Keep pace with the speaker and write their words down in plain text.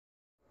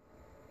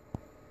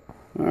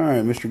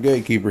Alright, Mr.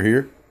 Gatekeeper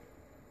here.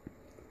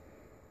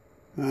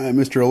 Alright,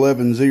 Mr.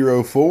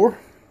 1104.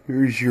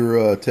 Here's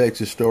your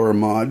Texas Star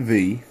Mod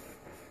V.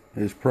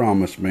 As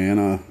promised, man.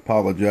 I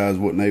apologize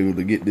wasn't able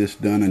to get this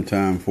done in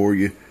time for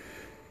you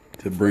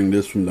to bring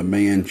this from the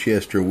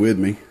Manchester with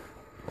me.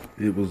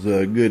 It was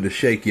good to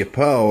shake your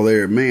paw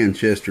there at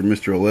Manchester,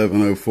 Mr.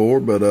 1104,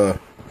 but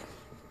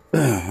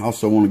I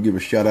also want to give a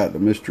shout out to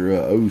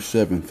Mr.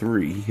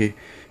 073.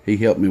 He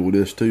helped me with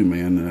this too,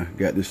 man.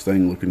 Got this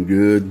thing looking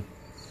good.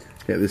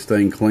 Got this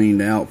thing cleaned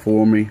out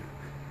for me.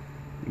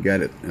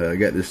 Got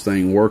this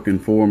thing working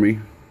for me.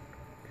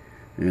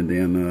 And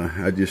then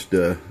I just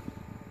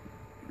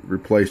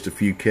replaced a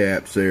few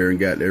caps there and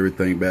got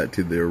everything back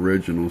to the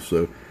original.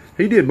 So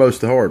he did most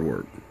of the hard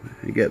work.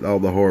 He got all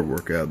the hard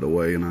work out of the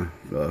way, and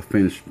I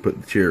finished,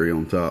 put the cherry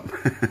on top.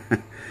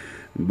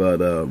 But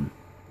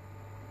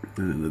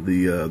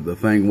the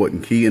thing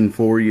wasn't keying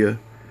for you,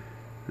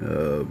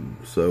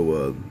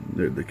 so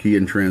the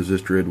keying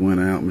transistor had went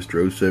out.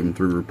 Mr.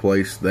 073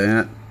 replaced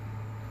that.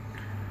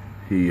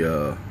 He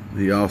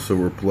also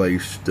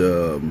replaced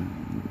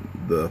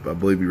I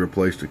believe he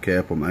replaced the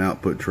cap on the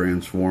output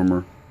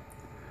transformer,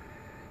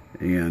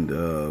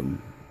 and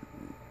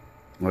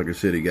like I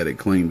said, he got it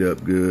cleaned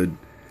up good.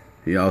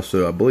 He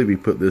also, I believe he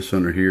put this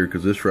under here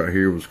because this right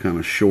here was kind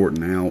of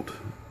shorting out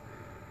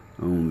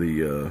on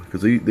the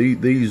because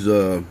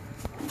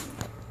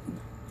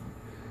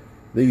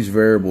these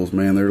variables,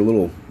 man, they're a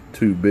little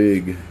too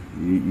big.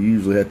 You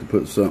usually have to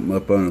put something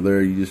up under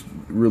there. You just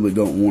really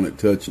don't want it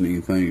touching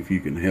anything if you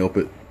can help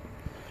it.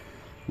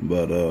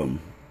 But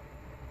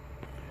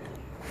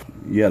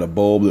you had a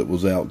bulb that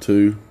was out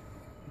too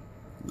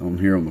on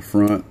here on the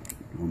front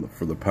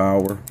for the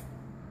power.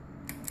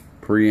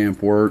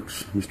 Preamp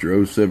works.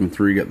 Mr.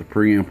 073 got the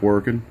preamp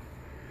working,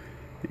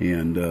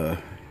 and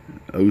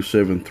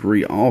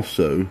 073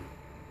 also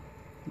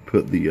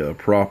put the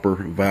proper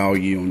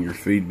value on your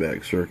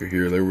feedback circuit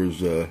here. There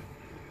was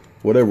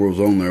whatever was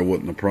on there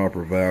wasn't the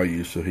proper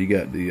value, so he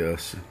got the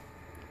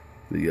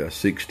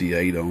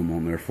 68 ohm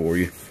on there for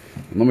you.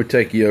 And let me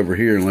take you over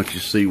here and let you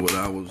see what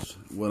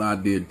I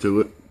did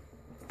to it.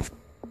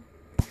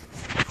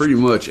 Pretty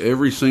much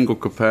every single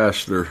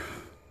capacitor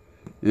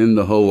in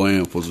the whole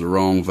amp was the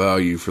wrong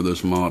value for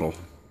this model.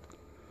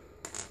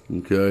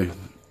 Okay,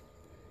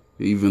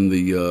 even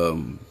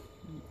the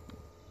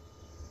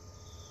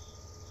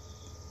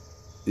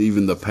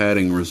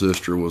padding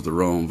resistor was the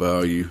wrong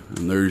value,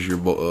 and there's your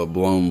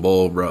blown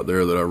bulb right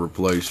there that I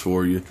replaced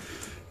for you.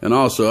 And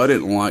also, I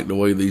didn't like the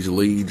way these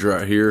leads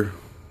right here,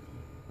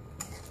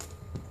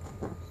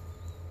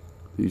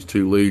 these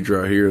two leads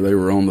right here, they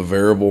were on the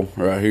variable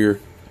right here,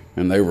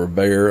 and they were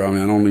bare. I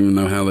mean, I don't even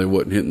know how they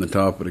wasn't hitting the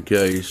top of the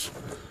case.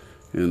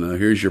 And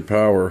here's your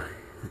power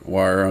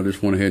wire. I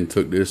just went ahead and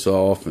took this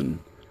off and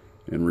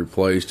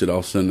replaced it.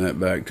 I'll send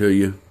that back to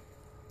you.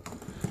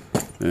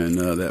 And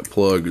that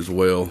plug as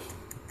well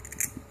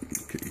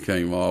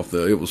came off.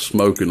 It was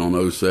smoking on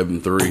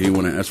 073.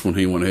 That's when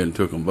he went ahead and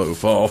took them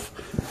both off.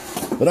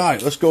 But all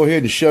right, let's go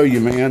ahead and show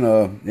you, man.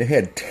 It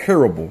had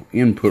terrible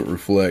input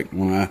reflect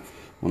when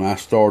I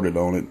started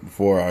on it,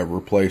 before I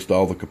replaced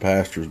all the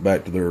capacitors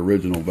back to their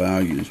original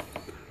values.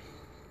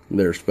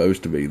 They're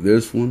supposed to be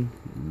this one,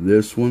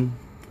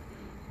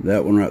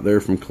 that one right there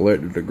from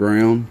collector to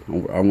ground.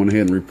 I went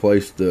ahead and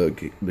replaced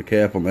the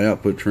cap on the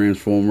output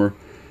transformer.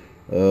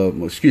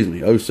 Excuse me,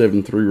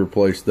 073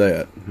 replaced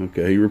that.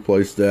 Okay, he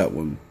replaced that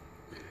one.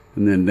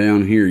 And then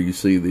down here you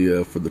see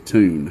the for the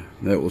tune,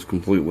 that was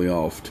completely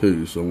off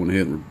too. So I went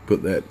ahead and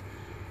put that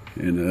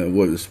in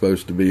what it's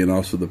supposed to be, and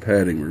also the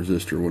padding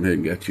resistor. Went ahead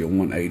and got you a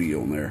 180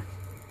 on there.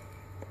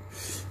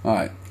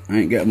 Alright, I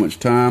ain't got much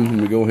time. Let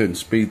me go ahead and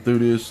speed through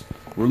this.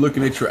 We're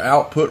looking at your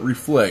output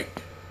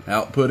reflect,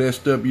 output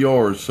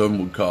SWR, as some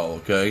would call,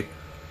 okay?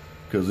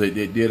 Because it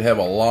did have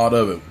a lot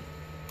of it.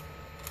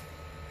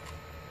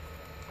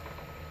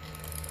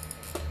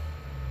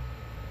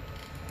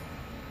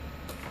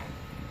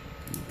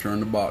 Turn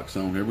the box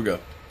on. Here we go.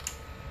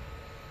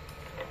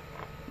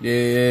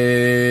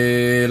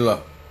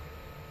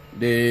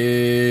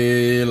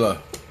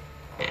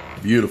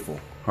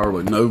 Beautiful.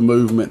 Hardly no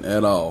movement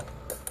at all.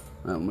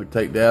 Now, let me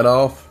take that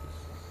off.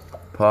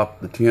 Pop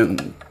the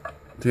 10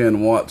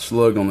 watt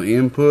slug on the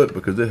input,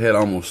 because it had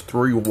almost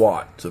 3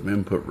 watts of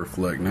input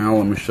reflect. Now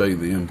let me show you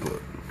the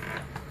input.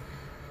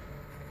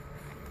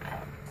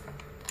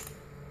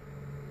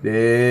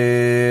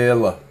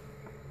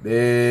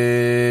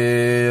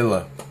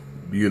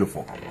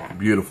 Beautiful,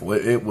 beautiful.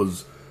 It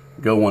was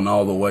going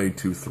all the way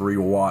to 3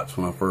 watts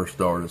when I first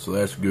started, so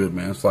that's good,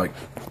 man. It's like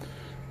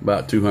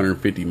about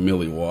 250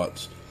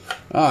 milliwatts.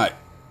 All right,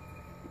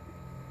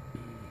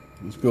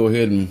 let's go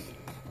ahead and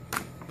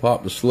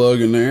pop the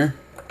slug in there.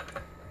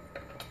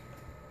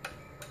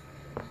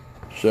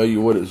 Show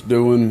you what it's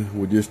doing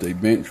with just a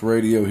bench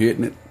radio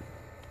hitting it.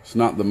 It's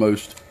not the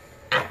most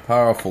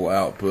powerful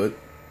output.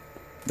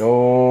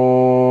 Oh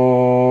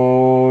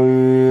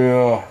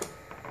yeah.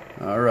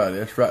 Alright,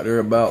 that's right there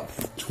about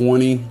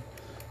 20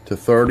 to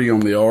 30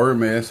 on the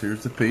RMS.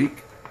 Here's the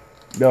peak.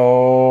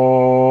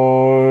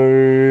 Oh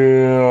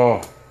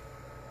yeah.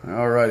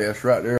 Alrighty, that's right there.